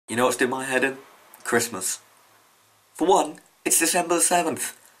You know what's doing my head in? Christmas. For one, it's December the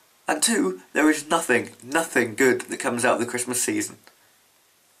 7th. And two, there is nothing good that comes out of the Christmas season.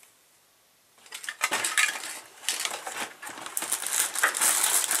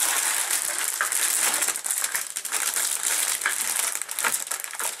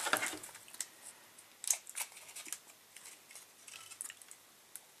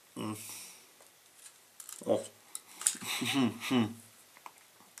 Oh.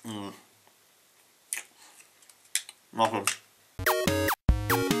 Nothing.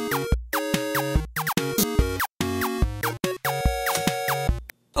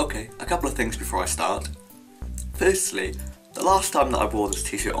 Okay, a couple of things before I start. Firstly, the last time that I wore this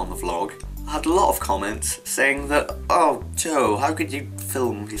t-shirt on the vlog, I had a lot of comments saying that, oh Joe, how could you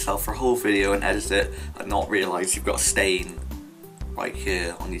film yourself for a whole video and edit it and not realise you've got a stain right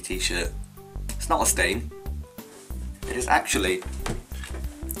here on your t-shirt? It's not a stain. It is actually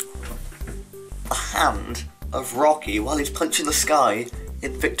a hand of Rocky while he's punching the sky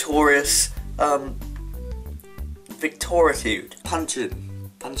in victoritude.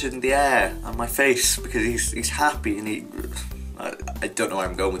 Punching the air on my face because he's happy and I don't know where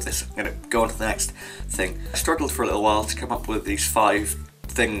I'm going with this. I'm going to go on to the next thing. I struggled for a little while to come up with these 5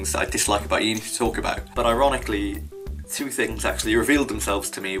 things that I dislike about you need to talk about. But ironically, 2 things actually revealed themselves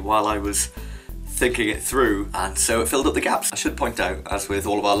to me while I was thinking it through, and so it filled up the gaps. I should point out, as with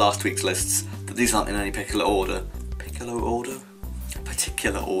all of our last week's lists, that these aren't in any particular order. Particular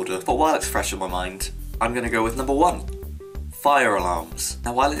order. But while it's fresh in my mind, I'm going to go with number 1. Fire alarms.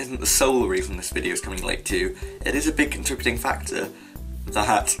 Now while it isn't the sole reason this video is coming late to you, it is a big contributing factor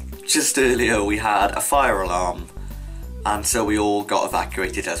that just earlier we had a fire alarm and so we all got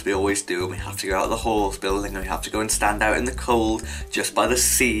evacuated as we always do, and we have to go out of the halls building and we have to go and stand out in the cold just by the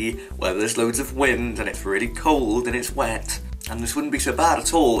sea where there's loads of wind and it's really cold and it's wet. And this wouldn't be so bad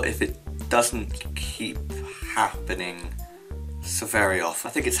at all if it doesn't keep happening so very often.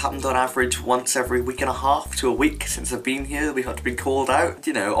 I think it's happened on average once every week and a half to a week since I've been here. We've had to be called out.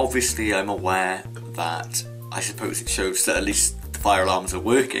 You know, obviously I'm aware that I suppose it shows that at least the fire alarms are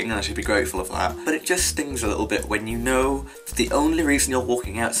working and I should be grateful of that. But it just stings a little bit when you know that the only reason you're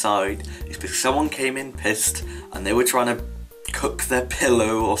walking outside is because someone came in pissed and they were trying to cook their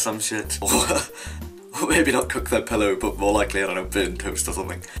pillow or some shit. Or maybe not cook their pillow, but more likely, I don't know, burn toast or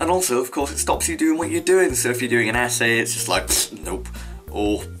something. And also, of course, it stops you doing what you're doing. So if you're doing an essay, it's just like, nope.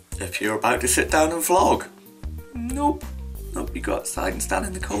 Or if you're about to sit down and vlog, nope. Nope, you go outside and stand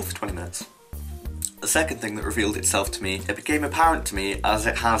in the cold for 20 minutes. The second thing that revealed itself to me, it became apparent to me, as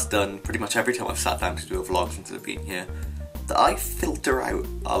it has done pretty much every time I've sat down to do a vlog since I've been here, that I filter out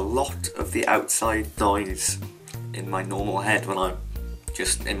a lot of the outside noise in my normal head when I'm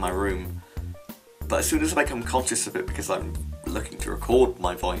just in my room. But as soon as I become conscious of it because I'm looking to record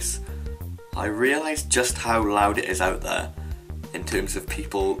my voice, I realise just how loud it is out there in terms of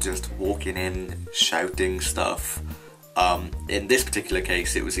people just walking in, shouting stuff. In this particular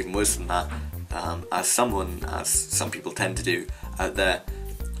case it was even worse than that, as some people tend to do out there,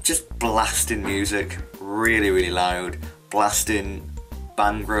 just blasting music really loud, blasting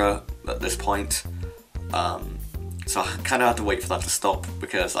Bangra at this point. So I kind of had to wait for that to stop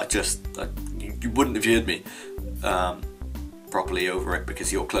because you wouldn't have heard me properly over it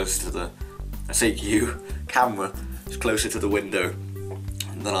because you're closer to the, I say you, camera is closer to the window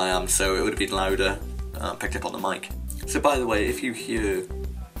than I am, so it would have been louder, picked up on the mic. So by the way, if you hear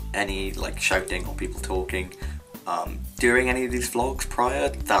any like shouting or people talking during any of these vlogs prior,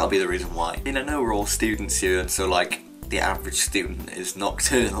 that'll be the reason why. I mean, I know we're all students here and so like the average student is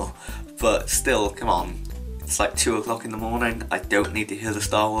nocturnal, but still, come on, it's like 2 o'clock in the morning, I don't need to hear the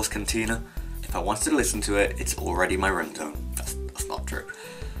Star Wars cantina. If I wanted to listen to it, it's already my ringtone. That's not true.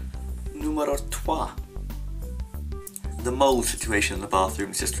 Numero 3. The mold situation in the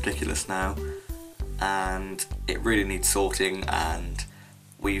bathroom is just ridiculous now, and it really needs sorting, and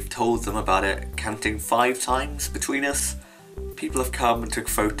we've told them about it counting 5 times between us. People have come and took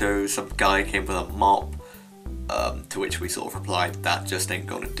photos, some guy came with a mop, to which we sort of replied, that just ain't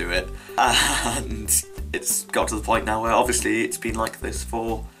gonna do it. And it's got to the point now where obviously it's been like this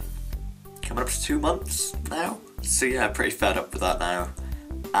for coming up to 2 months now. So yeah, pretty fed up with that now,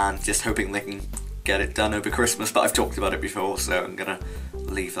 and just hoping they can get it done over Christmas, but I've talked about it before, so I'm gonna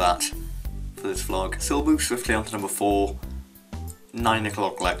leave that for this vlog. So we'll move swiftly on to number 4, 9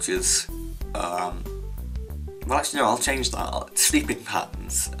 o'clock lectures. Well actually no, I'll change that. Sleeping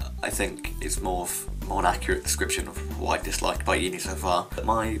patterns, I think, is more an accurate description of what I disliked by uni so far.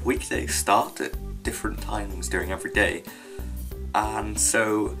 My weekdays start at different times during every day, and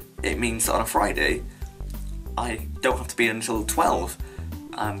so it means that on a Friday I don't have to be in until 12,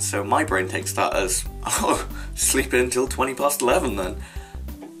 And so my brain takes that as, oh, sleep until 11 then.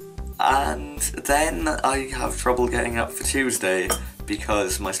 And then I have trouble getting up for Tuesday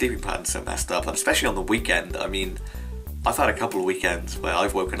because my sleeping pattern's so messed up, and especially on the weekend. I mean, I've had a couple of weekends where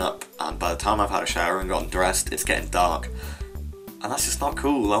I've woken up and by the time I've had a shower and gotten dressed, it's getting dark. And that's just not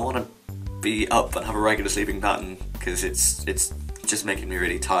cool. I want to be up and have a regular sleeping pattern because it's just making me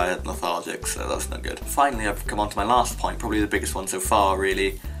really tired and lethargic, so that's not good. Finally, I've come on to my last point, probably the biggest one so far,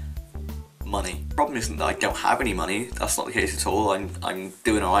 really. Money. Problem isn't that I don't have any money, that's not the case at all. I'm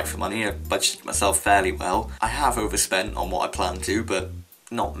doing alright for money, I've budgeted myself fairly well. I have overspent on what I planned to, but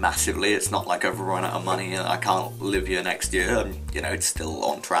not massively. It's not like I've run out of money and I can't live here next year. You know, it's still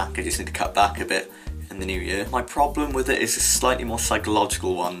on track, I just need to cut back a bit in the new year. My problem with it is a slightly more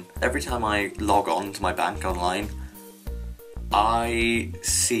psychological one. Every time I log on to my bank online, I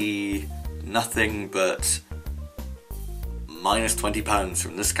see nothing but minus £20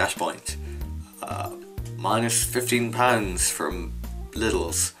 from this cash point, minus £15 from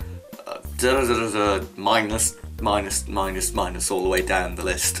Lidl's, minus all the way down the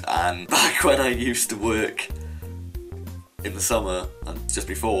list. And back when I used to work in the summer and just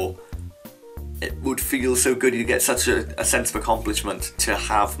before, it would feel so good. You get such a sense of accomplishment to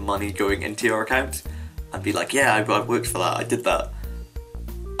have money going into your account and be like, yeah, I worked for that, I did that.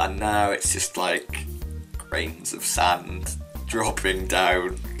 And now it's just like grains of sand dropping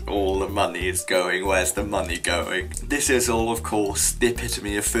down. All the money is going, where's the money going? This is all, of course, the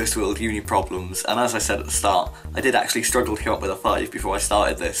epitome of first world uni problems, and as I said at the start, I did actually struggle to come up with a 5 before I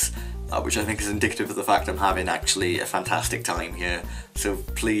started this, which I think is indicative of the fact I'm having actually a fantastic time here. So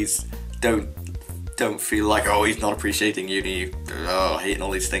please don't feel like, oh, he's not appreciating uni, oh, hating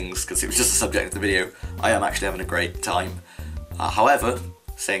all these things, because it was just the subject of the video. I am actually having a great time. However,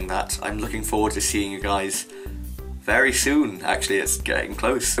 saying that, I'm looking forward to seeing you guys very soon. Actually, it's getting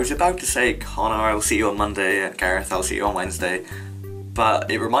close. I was about to say, Connor, I'll see you on Monday, and Gareth, I'll see you on Wednesday, but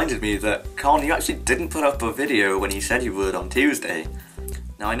it reminded me that, Con, you actually didn't put up a video when you said you would on Tuesday.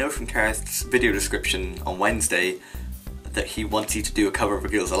 Now, I know from Gareth's video description on Wednesday that he wants you to do a cover of a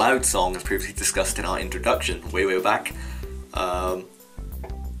Girls Aloud song, as previously discussed in our introduction way back.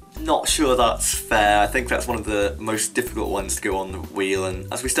 Not sure that's fair. I think that's one of the most difficult ones to go on the wheel,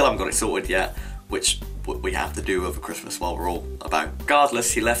 and as we still haven't got it sorted yet, which we have to do over Christmas while we're all about.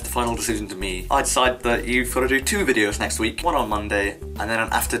 Regardless, he left the final decision to me. I decided that you've got to do 2 videos next week, one on Monday and then an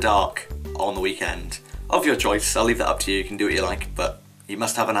after dark on the weekend. Of your choice, I'll leave that up to you, you can do what you like, but you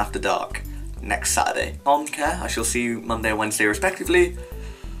must have an after dark next Saturday. On care, I shall see you Monday and Wednesday respectively.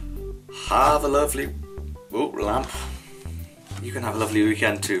 Have a lovely... oh, Lamp. You can have a lovely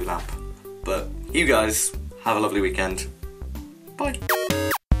weekend too, Lamp. But you guys, have a lovely weekend. Bye.